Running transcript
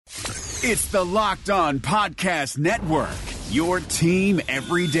It's the Locked On Podcast Network, your team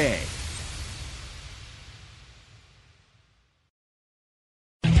every day.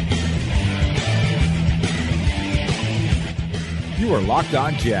 You are Locked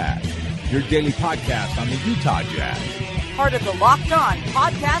On Jazz, your daily podcast on the Utah Jazz. Part of the Locked On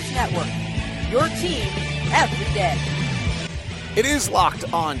Podcast Network, your team every day. It is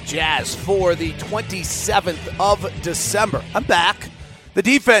Locked On Jazz for the 27th of December. I'm back. The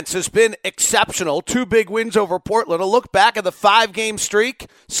defense has been exceptional. 2 big wins over Portland. A look back at the 5-game streak.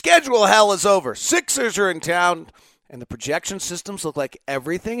 Schedule hell is over. Sixers are in town, and the projection systems look like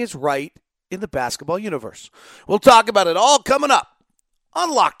everything is right in the basketball universe. We'll talk about it all coming up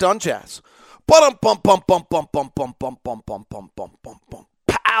on Locked On Jazz.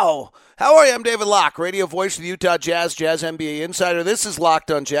 Pow! How are you? I'm David Locke, radio voice of the Utah Jazz, Jazz NBA Insider. This is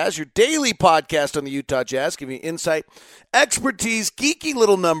Locked On Jazz, your daily podcast on the Utah Jazz, giving you insight, expertise, geeky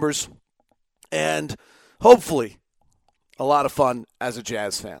little numbers, and hopefully a lot of fun as a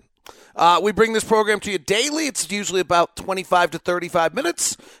Jazz fan. We bring this program to you daily. It's usually about 25 to 35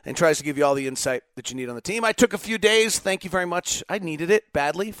 minutes and tries to give you all the insight that you need on the team. I took a few days. Thank you very much. I needed it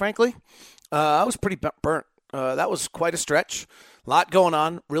badly, frankly. I was pretty burnt. That was quite a stretch. A lot going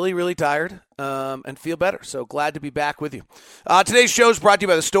on. Really, really tired and feel better. So glad to be back with you. Today's show is brought to you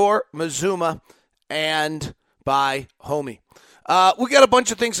by the store, Mazuma, and by Homie. We got a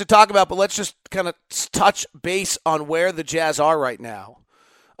bunch of things to talk about, but let's just kind of touch base on where the Jazz are right now.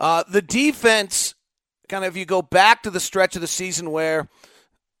 The defense, kind of, if you go back to the stretch of the season where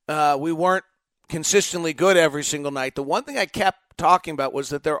we weren't consistently good every single night, the one thing I kept talking about was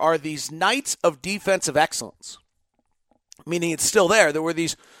that there are these nights of defensive excellence, meaning it's still there. There were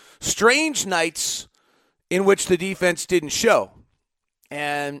these strange nights in which the defense didn't show.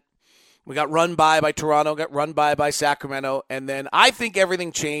 And we got run by Toronto, got run by Sacramento, and then I think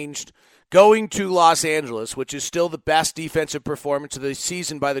everything changed going to Los Angeles, which is still the best defensive performance of the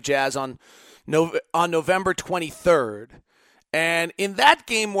season by the Jazz on November 23rd. And in that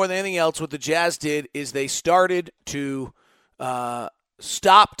game, more than anything else, what the Jazz did is they started to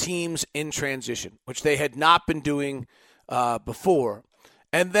stop teams in transition, which they had not been doing before.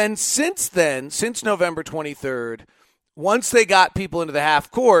 And then, since November 23rd, once they got people into the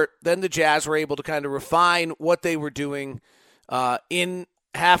half court, then the Jazz were able to kind of refine what they were doing in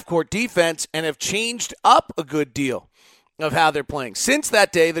half-court defense and have changed up a good deal of how they're playing. Since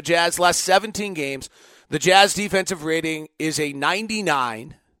that day, the Jazz last 17 games, the Jazz defensive rating is a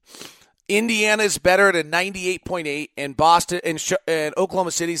 99. Indiana is better at a 98.8, and Boston and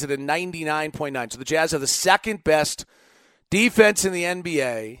Oklahoma City's at a 99.9. So the Jazz have the second best defense in the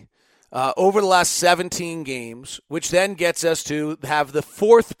NBA over the last 17 games, which then gets us to have the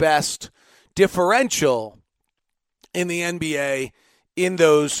 4th best differential in the NBA in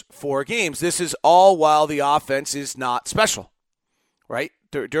those 4 games. This is all while the offense is not special, right?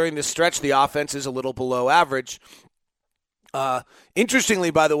 During this stretch, the offense is a little below average.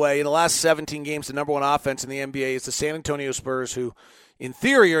 Interestingly, by the way, in the last 17 games, the number 1 offense in the NBA is the San Antonio Spurs, who in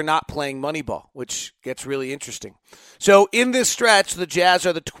theory are not playing Moneyball, which gets really interesting. So in this stretch, the Jazz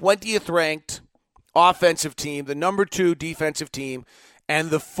are the 20th ranked offensive team, the number 2 defensive team, and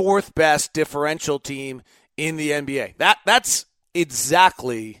the 4th best differential team in the NBA. That's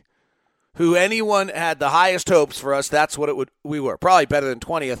exactly who anyone had the highest hopes for us. That's what we were. Probably better than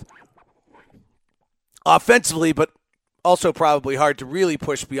 20th offensively, but also probably hard to really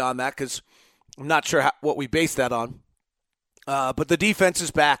push beyond that because I'm not sure what we base that on. But the defense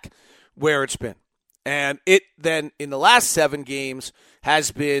is back where it's been. And it then, in the last 7 games,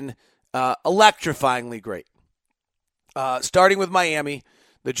 has been electrifyingly great. Starting with Miami,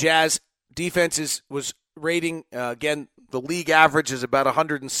 the Jazz defense was rating, again, the league average is about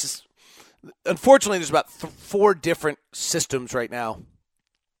 100. Unfortunately, there's about 4 different systems right now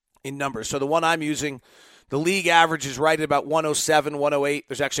in numbers. So the one I'm using, the league average is right at about 107, 108.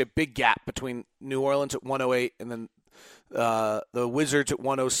 There's actually a big gap between New Orleans at 108 and then the Wizards at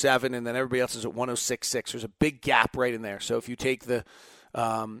 107, and then everybody else is at 106.6. There's a big gap right in there. So if you take the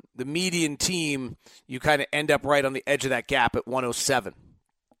median team, you kind of end up right on the edge of that gap at 107.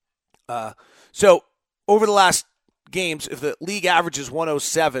 So over the last games, if the league average is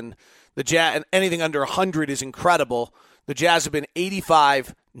 107, the Jazz, and anything under 100 is incredible. The Jazz have been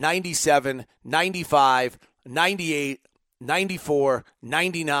 85, 97, 95, 98, 94,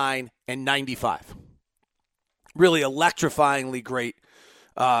 99, and 95. Really electrifyingly great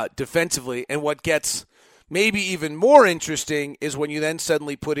defensively. And what gets maybe even more interesting is when you then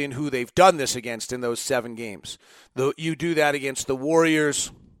suddenly put in who they've done this against in those 7 games. You do that against the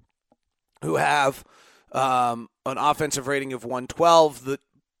Warriors, who have an offensive rating of 112.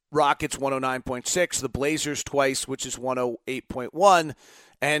 Rockets 109.6, the Blazers twice, which is 108.1.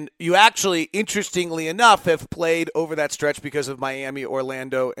 And you actually, interestingly enough, have played over that stretch because of Miami,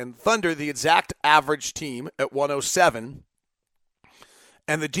 Orlando, and Thunder, the exact average team at 107.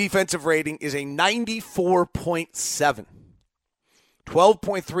 And the defensive rating is a 94.7.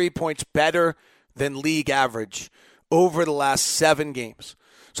 12.3 points better than league average over the last 7 games.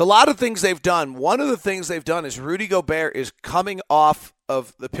 So a lot of things they've done. One of the things they've done is Rudy Gobert is coming off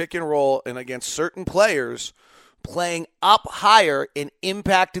of the pick and roll and against certain players, playing up higher and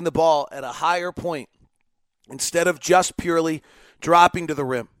impacting the ball at a higher point instead of just purely dropping to the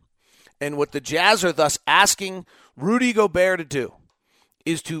rim. And what the Jazz are thus asking Rudy Gobert to do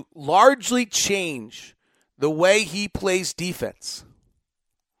is to largely change the way he plays defense.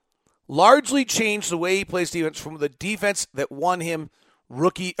 Largely change the way he plays defense from the defense that won him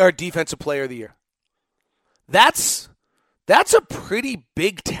rookie or defensive player of the year. That's a pretty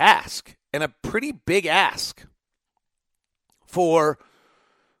big task and a pretty big ask for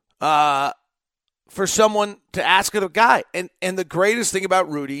someone to ask of a guy. And the greatest thing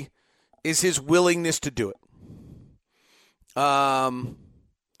about Rudy is his willingness to do it.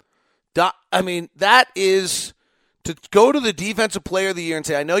 That is to go to the defensive player of the year and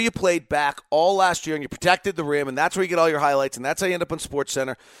say, I know you played back all last year and you protected the rim, and that's where you get all your highlights, and that's how you end up on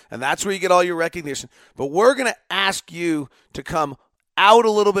SportsCenter, and that's where you get all your recognition. But we're going to ask you to come out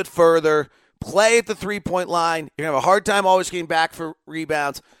a little bit further, play at the three-point line. You're going to have a hard time always getting back for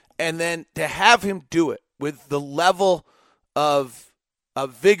rebounds, and then to have him do it with the level of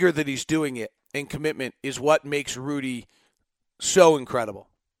vigor that he's doing it and commitment is what makes Rudy so incredible.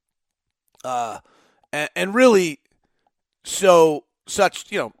 And really, the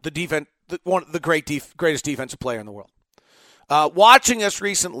defense, one of the greatest defensive player in the world. Watching us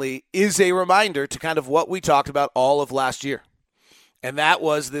recently is a reminder to kind of what we talked about all of last year. And that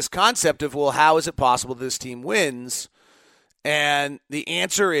was this concept of, well, how is it possible this team wins? And the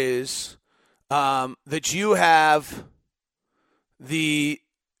answer is that you have the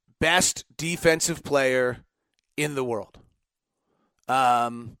best defensive player in the world.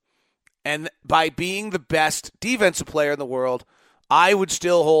 And by being the best defensive player in the world, I would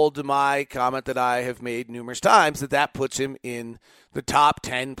still hold to my comment that I have made numerous times that puts him in the top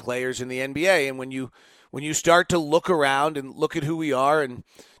 10 players in the NBA. And when you start to look around and look at who we are and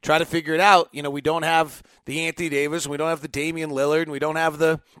try to figure it out, we don't have the Anthony Davis, we don't have the Damian Lillard, and we don't have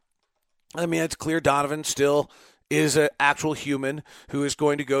it's clear Donovan still is an actual human who is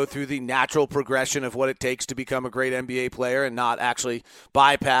going to go through the natural progression of what it takes to become a great NBA player and not actually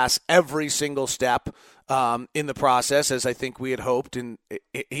bypass every single step in the process, as I think we had hoped. And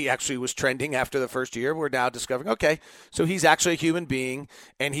he actually was trending after the first year. We're now discovering, okay, so he's actually a human being,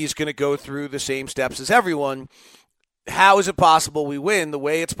 and he's going to go through the same steps as everyone. How is it possible we win? The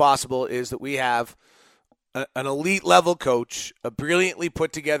way it's possible is that we have an elite-level coach, a brilliantly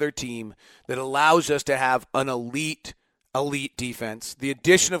put-together team that allows us to have an elite defense. The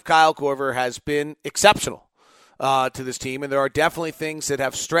addition of Kyle Korver has been exceptional to this team, and there are definitely things that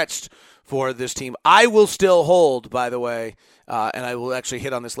have stretched for this team. I will still hold, by the way, and I will actually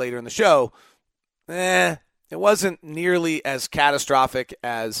hit on this later in the show, it wasn't nearly as catastrophic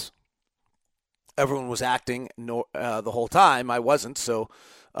as everyone was acting the whole time. I wasn't, so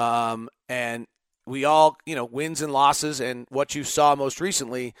and we all, wins and losses, and what you saw most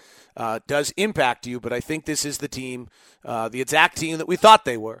recently does impact you. But I think this is the team, the exact team that we thought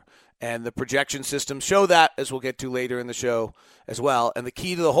they were. And the projection systems show that, as we'll get to later in the show as well. And the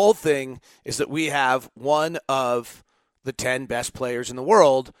key to the whole thing is that we have one of the 10 best players in the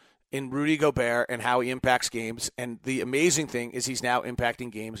world in Rudy Gobert and how he impacts games. And the amazing thing is he's now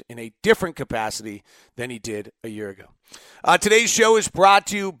impacting games in a different capacity than he did a year ago. Today's show is brought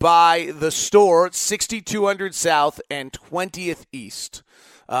to you by The Store, 6200 South and 20th East.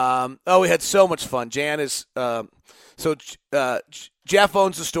 We had so much fun. Jeff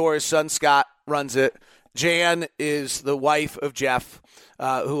owns The Store. His son Scott runs it. Jan is the wife of Jeff,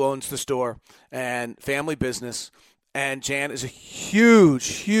 who owns The Store, and family business. And Jan is a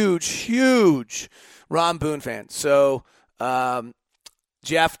huge Ron Boone fan. So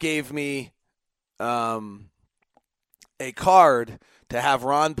Jeff gave me a card to have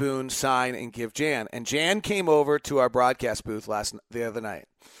Ron Boone sign and give Jan. And Jan came over to our broadcast booth the other night.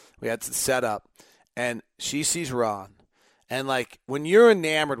 We had to set up, and she sees Ron. And, when you're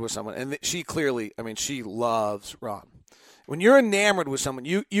enamored with someone, and she clearly, she loves Ron. When you're enamored with someone,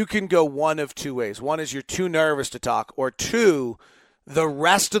 you can go one of two ways. One is you're too nervous to talk, or two, the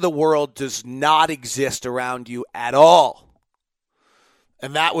rest of the world does not exist around you at all.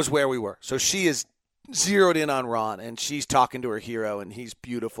 And that was where we were. So she is zeroed in on Ron, and she's talking to her hero, and he's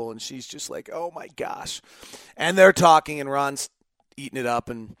beautiful, and she's just like, oh my gosh. And they're talking, and Ron's eating it up,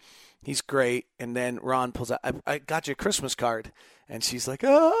 and he's great. And then Ron pulls out, I got you a Christmas card. And she's like,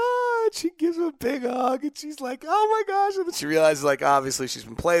 oh, and she gives him a big hug, and she's like, oh my gosh. And then she realizes, like, obviously she's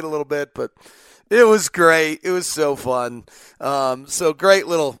been played a little bit, but it was great. It was so fun. So great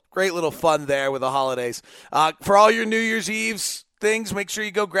little fun there with the holidays. For all your New Year's Eve's things, make sure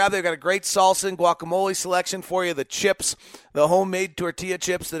you go grab. They've got a great salsa and guacamole selection for you. The chips, the homemade tortilla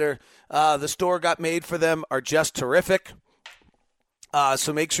chips that are the store got made for them are just terrific.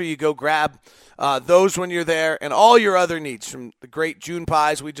 So make sure you go grab those when you're there, and all your other needs from the great June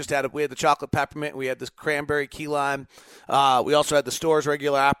pies. We had the chocolate peppermint. We had this cranberry key lime. We also had the store's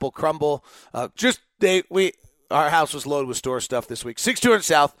regular apple crumble. Our house was loaded with store stuff this week. 6200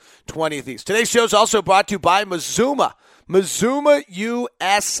 South, 20th East. Today's show is also brought to you by Mazuma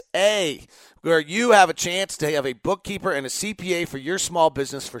USA, where you have a chance to have a bookkeeper and a CPA for your small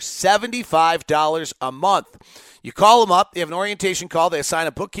business for $75 a month. You call them up. They have an orientation call. They assign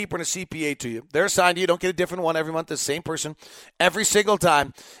a bookkeeper and a CPA to you. They're assigned to you. Don't get a different one every month. The same person every single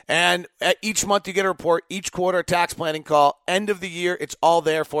time. And each month you get a report. Each quarter a tax planning call. End of the year, it's all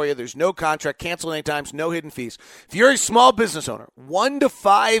there for you. There's no contract. Cancel any times. No hidden fees. If you're a small business owner, 1 to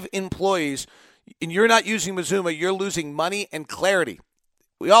 5 employees, and you're not using Mazuma, you're losing money and clarity.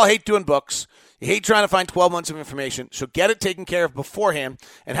 We all hate doing books. You hate trying to find 12 months of information, so get it taken care of beforehand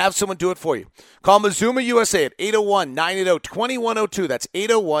and have someone do it for you. Call Mazuma USA at 801-980-2102. That's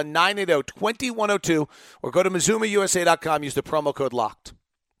 801-980-2102. Or go to MazumaUSA.com. Use the promo code LOCKED.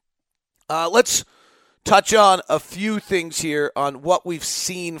 Let's touch on a few things here on what we've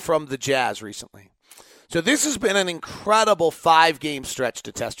seen from the Jazz recently. So this has been an incredible 5-game stretch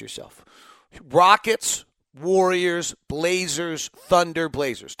to test yourself. Rockets, Warriors, Blazers, Thunder,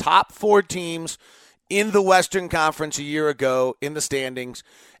 Blazers. Top 4 teams in the Western Conference a year ago in the standings.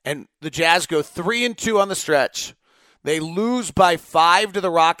 And the Jazz go 3-2 on the stretch. They lose by 5 to the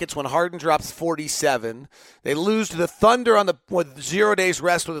Rockets when Harden drops 47. They lose to the Thunder with 0 days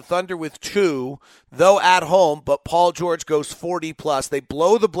rest, with the Thunder with 2, though at home, but Paul George goes 40+. They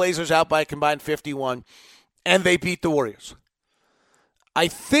blow the Blazers out by a combined 51, and they beat the Warriors. I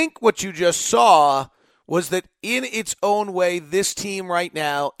think what you just saw was that in its own way, this team right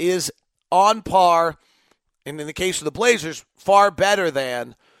now is on par, and in the case of the Blazers, far better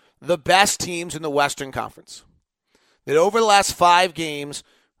than the best teams in the Western Conference. That over the last 5 games,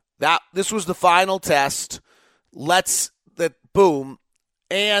 this was the final test. Boom.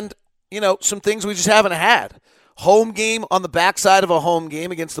 And, some things we just haven't had. Home game on the backside of a home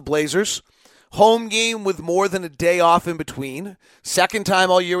game against the Blazers. Home game with more than a day off in between. Second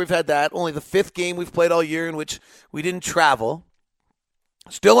time all year we've had that. Only the 5th game we've played all year in which we didn't travel.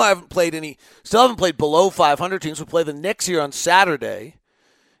 Still haven't played below 500 teams. We'll play the Knicks here on Saturday.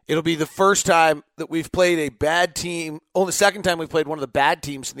 It'll be the first time that we've played a bad team. Only the second time we've played one of the bad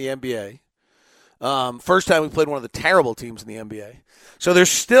teams in the NBA. First time we played one of the terrible teams in the NBA. So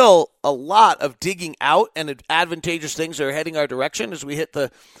there's still a lot of digging out and advantageous things that are heading our direction as we hit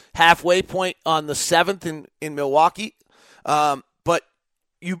the halfway point on the 7th in Milwaukee. But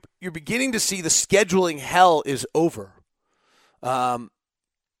you're beginning to see the scheduling hell is over. And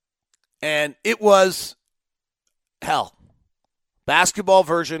it was hell. Basketball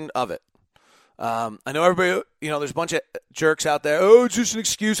version of it. I know everybody, there's a bunch of jerks out there. Oh, it's just an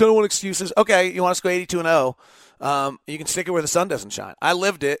excuse. I don't want excuses. Okay, you want us to go 82-0. You can stick it where the sun doesn't shine. I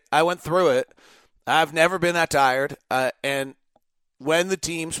lived it. I went through it. I've never been that tired. And when the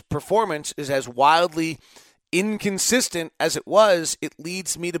team's performance is as wildly inconsistent as it was, it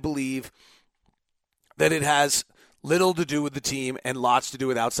leads me to believe that it has little to do with the team and lots to do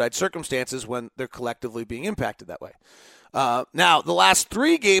with outside circumstances when they're collectively being impacted that way. Now, the last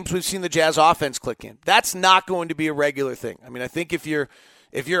 3 games, we've seen the Jazz offense click in. That's not going to be a regular thing. I mean, I think if you're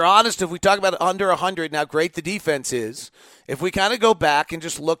honest, if we talk about under 100, now great the defense is. If we kind of go back and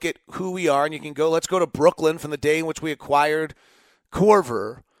just look at who we are, and let's go to Brooklyn from the day in which we acquired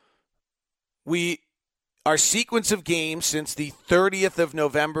Korver. Our sequence of games since the 30th of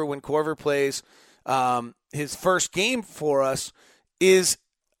November when Korver plays his first game for us is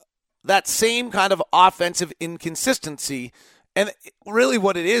that same kind of offensive inconsistency. And really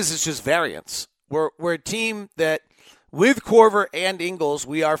what it is just variance. We're a team that, with Korver and Ingles,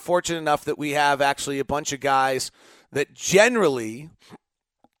 we are fortunate enough that we have actually a bunch of guys that generally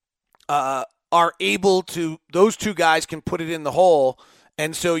are able to, those 2 guys can put it in the hole.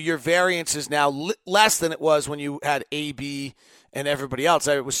 And so your variance is now less than it was when you had AB and everybody else.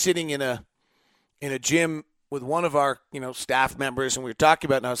 I was sitting in a gym with one of our staff members, and we were talking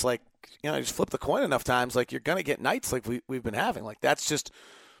about it, and I was like, you just flip the coin enough times, like, you're going to get nights like we've been having. Like, that's just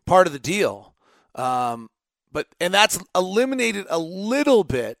part of the deal. And that's eliminated a little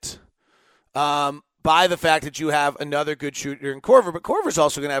bit by the fact that you have another good shooter in Korver. But Korver's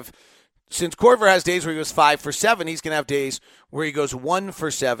also going to have, since Korver has days where he goes 5 for 7, he's going to have days where he goes 1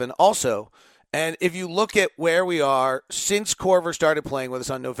 for 7 also. And if you look at where we are since Korver started playing with us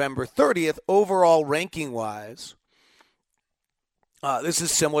on November 30th, overall ranking-wise, this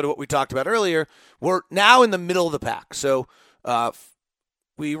is similar to what we talked about earlier. We're now in the middle of the pack. So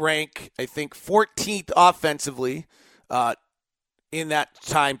we rank, I think, 14th offensively in that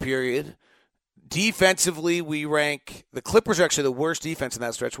time period. Defensively, we rank – the Clippers are actually the worst defense in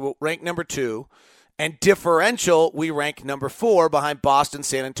that stretch. We'll rank number 2. And differential, we rank number 4 behind Boston,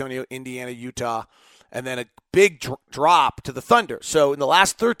 San Antonio, Indiana, Utah, and then a big drop to the Thunder. So in the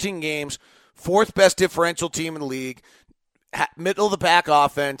last 13 games, 4th best differential team in the league, middle of the pack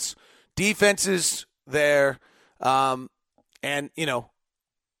offense, defense is there, and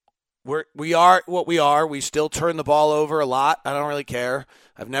we are what we are. We still turn the ball over a lot. I don't really care.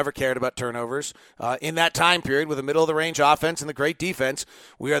 I've never cared about turnovers. In that time period, with a middle-of-the-range offense and the great defense,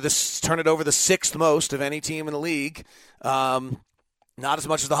 we are turn it over the 6th most of any team in the league. Not as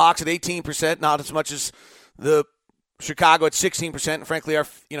much as the Hawks at 18%, not as much as the Chicago at 16%. And frankly,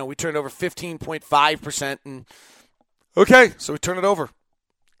 we turned over 15.5%. And okay, so we turn it over.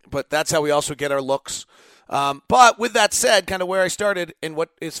 But that's how we also get our looks. But with that said, kind of where I started and what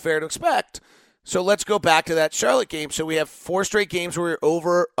is fair to expect. So let's go back to that Charlotte game. So we have 4 straight games where we were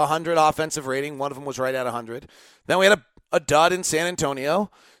over 100 offensive rating. One of them was right at 100. Then we had a dud in San Antonio.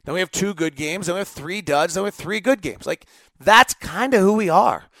 Then we have 2 good games. Then we have 3 duds. Then we have 3 good games. Like, that's kind of who we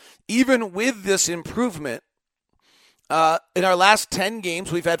are. Even with this improvement, in our last 10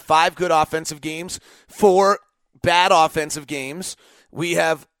 games, we've had 5 good offensive games, 4 bad offensive games. We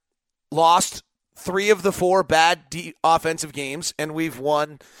have lost 3 of the 4 bad offensive games, and we've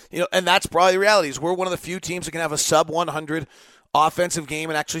won, and that's probably the reality. Is we're one of the few teams that can have a sub-100 offensive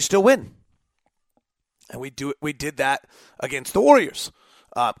game and actually still win. And we did that against the Warriors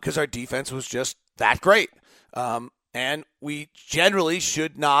because our defense was just that great. And we generally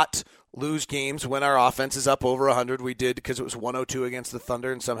should not lose games when our offense is up over 100. We did because it was 102 against the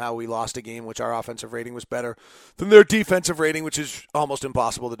Thunder, and somehow we lost a game which our offensive rating was better than their defensive rating, which is almost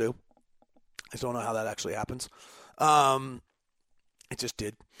impossible to do. I just don't know how that actually happens. It just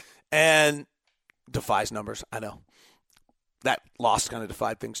did. And defies numbers, I know. That loss kind of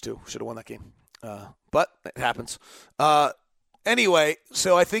defied things too. Should have won that game. But it happens. Anyway,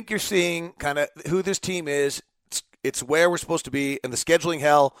 so I think you're seeing kind of who this team is. It's where we're supposed to be, and the scheduling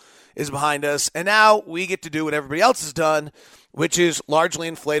hell is behind us. And now we get to do what everybody else has done, which is largely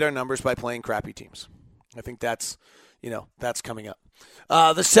inflate our numbers by playing crappy teams. I think that's coming up.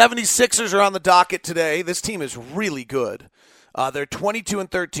 The 76ers are on the docket today. This team is really good. They're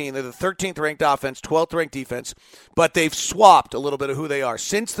 22-13. They're the 13th ranked offense, 12th ranked defense, but they've swapped a little bit of who they are.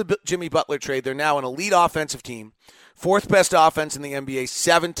 Since the Jimmy Butler trade, they're now an elite offensive team, 4th best offense in the NBA,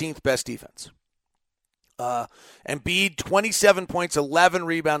 17th best defense. Embiid, 27 points, 11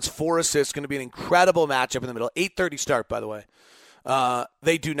 rebounds, 4 assists. Going to be an incredible matchup in the middle. 8:30 start, by the way.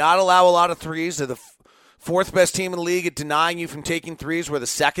 They do not allow a lot of threes. They're the 4th best team in the league at denying you from taking threes. We're the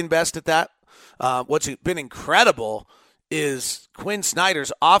 2nd best at that. What's been incredible is Quinn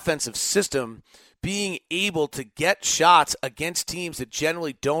Snyder's offensive system being able to get shots against teams that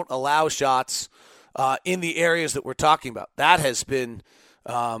generally don't allow shots in the areas that we're talking about. That has been,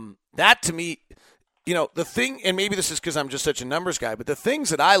 that to me, the thing, and maybe this is because I'm just such a numbers guy, but the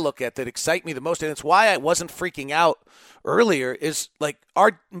things that I look at that excite me the most, and it's why I wasn't freaking out earlier, is like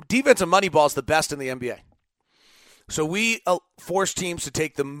our defensive money ball is the best in the NBA. So we force teams to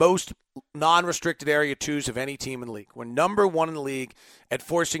take the most non-restricted area 2s of any team in the league. We're number 1 in the league at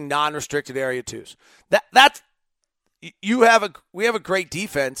forcing non-restricted area 2s. We have a great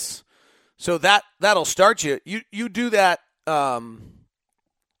defense, so that'll start you. You do that.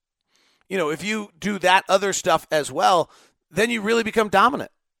 If you do that other stuff as well, then you really become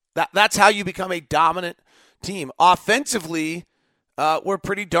dominant. That's how you become a dominant team. Offensively, we're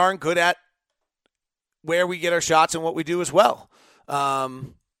pretty darn good at where we get our shots and what we do as well. We're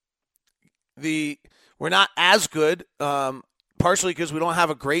not as good, partially because we don't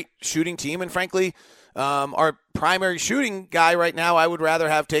have a great shooting team, and frankly, our primary shooting guy right now, I would rather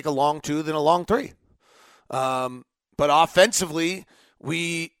have take a long 2 than a long 3. But offensively,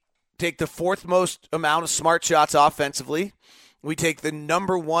 we take the 4th most amount of smart shots offensively. We take the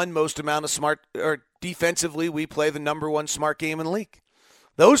number 1 most amount of smart, or defensively, we play the number 1 smart game in the league.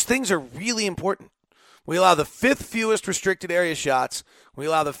 Those things are really important. We allow the 5th fewest restricted area shots. We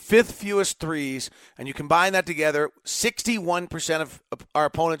allow the 5th fewest threes. And you combine that together, 61% of our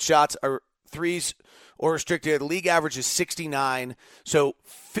opponent's shots are threes or restricted. The league average is 69. So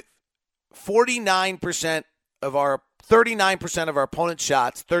 39% of our 39% of our opponent's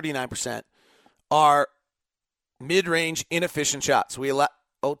shots, 39%, are mid-range inefficient shots. We allow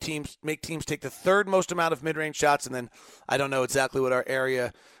teams take the 3rd most amount of mid-range shots, and then I don't know exactly what our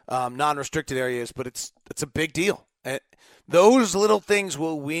area, non-restricted area is, but it's a big deal. Those little things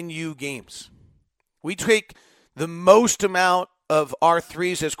will win you games. We take the most amount of our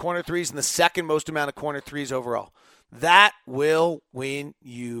threes as corner threes and the 2nd most amount of corner threes overall. That will win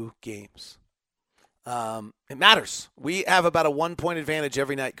you games. It matters. We have about a 1-point advantage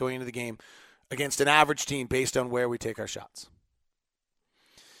every night going into the game against an average team based on where we take our shots.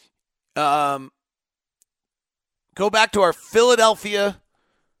 Go back to our Philadelphia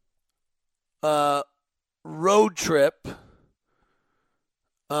road trip.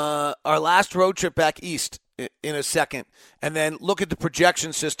 Our last road trip back east in a second, and then look at the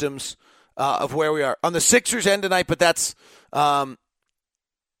projection systems of where we are. On the Sixers end tonight, but that's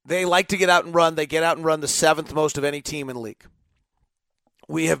they like to get out and run. They get out and run the 7th most of any team in the league.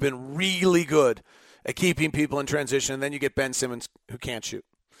 We have been really good at keeping people in transition, and then you get Ben Simmons who can't shoot.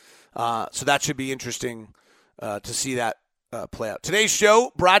 So that should be interesting to see that play out. Today's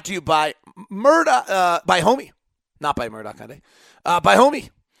show brought to you by by Homie. Not by Murdoch Hyundai. By Homie.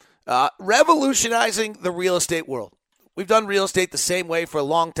 Revolutionizing the real estate world. We've done real estate the same way for a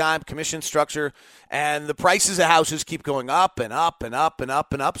long time, commission structure, and the prices of houses keep going up and up and up and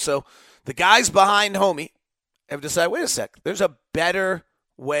up and up. So the guys behind Homie have decided, wait a sec, there's a better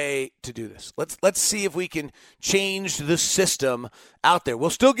way to do this. Let's see if we can change the system out there. We'll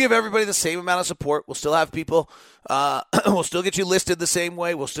still give everybody the same amount of support. We'll still have people. We'll still get you listed the same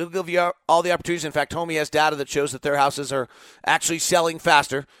way. We'll still give you all the opportunities. In fact, Homie has data that shows that their houses are actually selling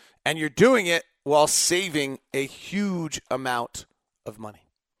faster, and you're doing it while saving a huge amount of money.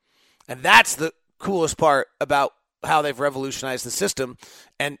 And that's the coolest part about how they've revolutionized the system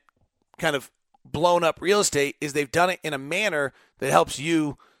and kind of blown up real estate is they've done it in a manner that helps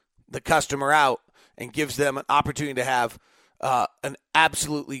you, the customer, out and gives them an opportunity to have an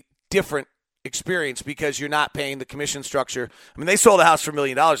absolutely different experience because you're not paying the commission structure. I mean, they sold a house for $1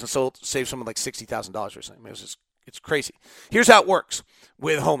 million and saved someone like $60,000 or something. It's crazy. Here's how it works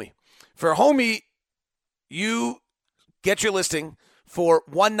with Homie. For Homie, you get your listing for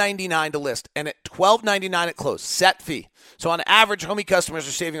 $199 to list, and at $12.99 at close, set fee. So on average, Homie customers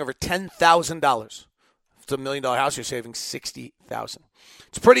are saving over $10,000. If it's a $1 million house, you're saving $60,000.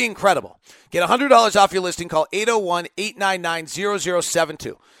 It's pretty incredible. Get $100 off your listing. Call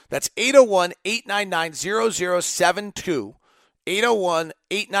 801-899-0072. That's 801-899-0072.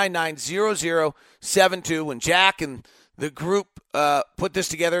 801-899-0072. When Jack and the group put this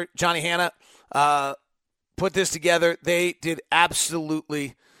together, Johnny Hanna put this together, they did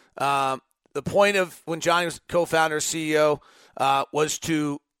absolutely the point of when Johnny was co-founder, CEO, was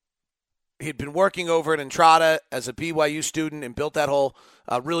he'd been working over at Entrada as a BYU student and built that whole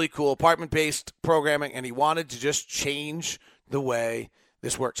really cool apartment-based programming, and he wanted to just change the way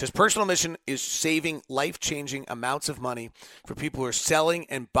this works. His personal mission is saving life-changing amounts of money for people who are selling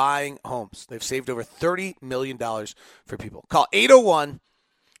and buying homes. They've saved over $30 million for people. Call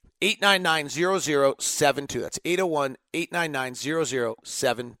 801-899-0072. That's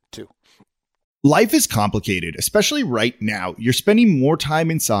 801-899-0072. Life is complicated, especially right now. You're spending more time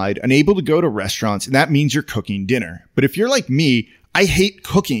inside, unable to go to restaurants, and that means you're cooking dinner. But if you're like me, I hate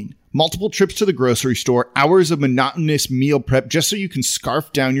cooking. Multiple trips to the grocery store, hours of monotonous meal prep just so you can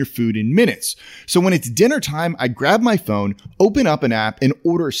scarf down your food in minutes. So when it's dinner time, I grab my phone, open up an app, and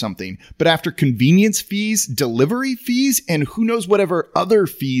order something. But after convenience fees, delivery fees, and who knows whatever other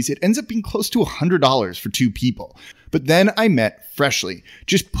fees, it ends up being close to $100 for 2 people. But then I met Freshly.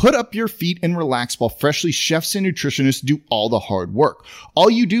 Just put up your feet and relax while Freshly chefs and nutritionists do all the hard work. All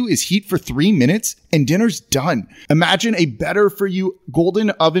you do is heat for 3 minutes and dinner's done. Imagine a better for you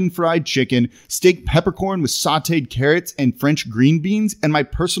golden oven fried chicken, steak peppercorn with sauteed carrots and French green beans, and my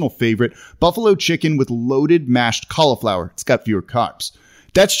personal favorite, buffalo chicken with loaded mashed cauliflower. It's got fewer carbs.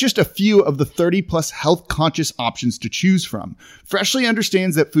 That's just a few of the 30 plus health conscious options to choose from. Freshly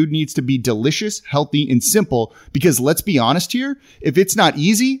understands that food needs to be delicious, healthy, and simple because let's be honest here, if it's not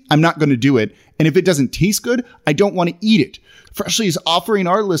easy, I'm not going to do it. And if it doesn't taste good, I don't want to eat it. Freshly is offering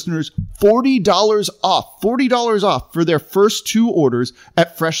our listeners $40 off for their first 2 orders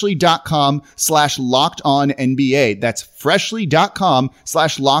at freshly.com/lockedonnba. That's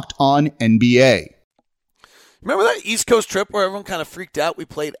freshly.com/lockedonnba. Remember that East Coast trip where everyone kind of freaked out? We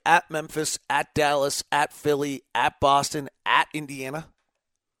played at Memphis, at Dallas, at Philly, at Boston, at Indiana.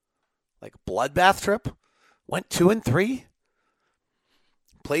 Like a bloodbath trip. Went 2-3.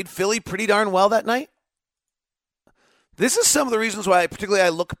 Played Philly pretty darn well that night. This is some of the reasons why particularly I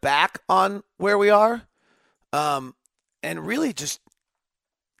look back on where we are. And really just,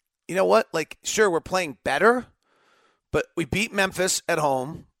 you know what? Like, sure, we're playing better, but we beat Memphis at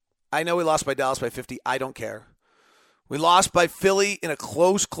home. I know we lost by Dallas by 50. I don't care. We lost by Philly in a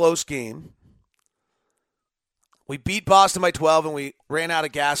close game. We beat Boston by 12, and we ran out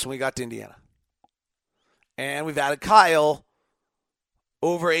of gas when we got to Indiana. And we've added Kyle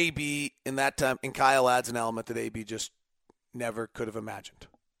over AB in that time, and Kyle adds an element that AB just never could have imagined.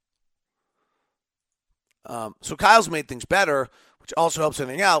 So Kyle's made things better, which also helps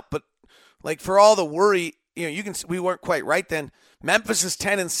everything out. But like for all the worry, we weren't quite right then. Memphis is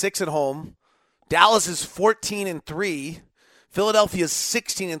 10-6 at home. Dallas is 14-3. Philadelphia is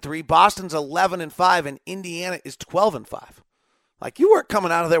 16-3. Boston's 11-5, and Indiana is 12-5. Like, you weren't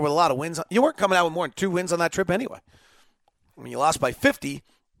coming out of there with a lot of wins. You weren't coming out with more than 2 wins on that trip anyway. I mean, you lost by 50,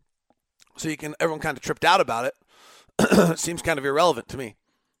 so everyone kind of tripped out about it. It seems kind of irrelevant to me.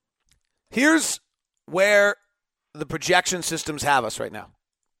 Here's where the projection systems have us right now.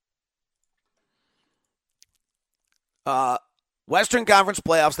 Western Conference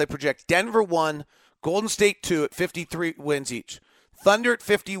playoffs, they project Denver 1, Golden State 2 at 53 wins each. Thunder at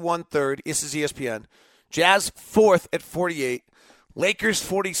 51 third. This is ESPN. Jazz 4th at 48. Lakers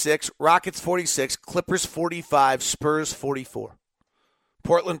 46. Rockets 46. Clippers 45. Spurs 44.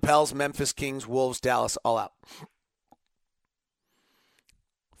 Portland Pels, Memphis Kings, Wolves, Dallas, all out.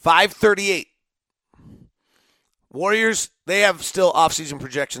 538. Warriors, they have still offseason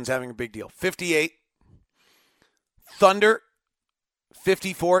projections having a big deal. 58. Thunder,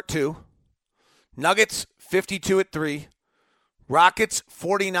 54 at 2. Nuggets, 52 at 3. Rockets,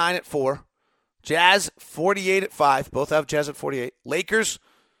 49 at 4. Jazz, 48 at 5. Both have Jazz at 48. Lakers,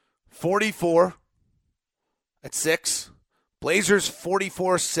 44 at 6. Blazers,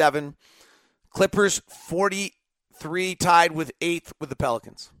 44-7. Clippers, 43, tied with 8th with the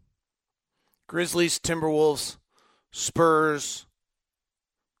Pelicans. Grizzlies, Timberwolves, Spurs,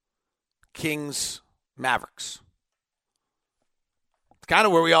 Kings, Mavericks. It's kind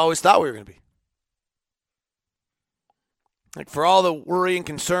of where we always thought we were going to be. Like, for all the worry and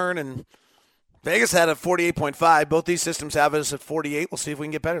concern, and Vegas had a 48.5. Both these systems have us at 48. We'll see if we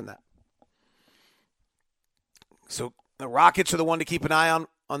can get better than that. So the Rockets are the one to keep an eye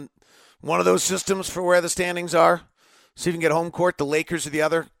on one of those systems for where the standings are. See if we can get home court. The Lakers are the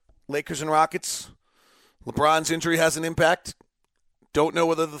other. Lakers and Rockets. LeBron's injury has an impact. Don't know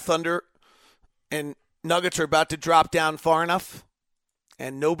whether the Thunder and Nuggets are about to drop down far enough.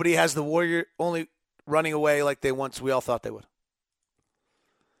 And nobody has the Warrior only running away like we all thought they would.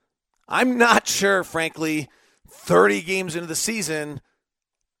 I'm not sure, frankly, 30 games into the season,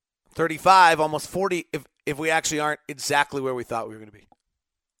 35, almost 40, if we actually aren't exactly where we thought we were going to be.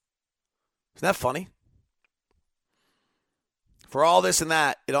 Isn't that funny? For all this and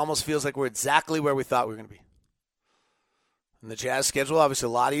that, it almost feels like we're exactly where we thought we were going to be. And the Jazz schedule, obviously,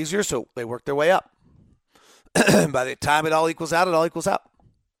 a lot easier, so they work their way up. By the time it all equals out, it all equals out.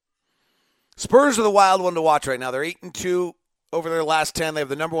 Spurs are the wild one to watch right now. They're 8-2 over their last 10. They have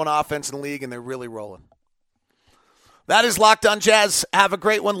the number 1 offense in the league, and they're really rolling. That is Locked On Jazz. Have a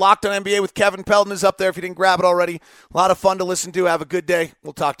great one. Locked On NBA with Kevin Pelton is up there if you didn't grab it already. A lot of fun to listen to. Have a good day.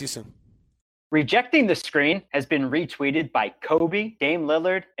 We'll talk to you soon. Rejecting the Screen has been retweeted by Kobe, Dame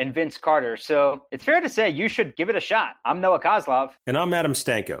Lillard, and Vince Carter. So it's fair to say you should give it a shot. I'm Noah Kozlov. And I'm Adam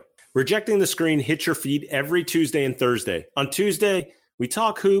Stanko. Rejecting the Screen hits your feed every Tuesday and Thursday. On Tuesday, we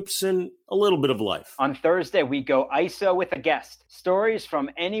talk hoops and a little bit of life. On Thursday, we go ISO with a guest. Stories from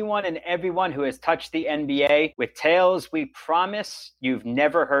anyone and everyone who has touched the NBA with tales we promise you've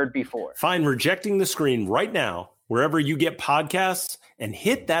never heard before. Find Rejecting the Screen right now, wherever you get podcasts, and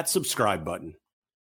hit that subscribe button.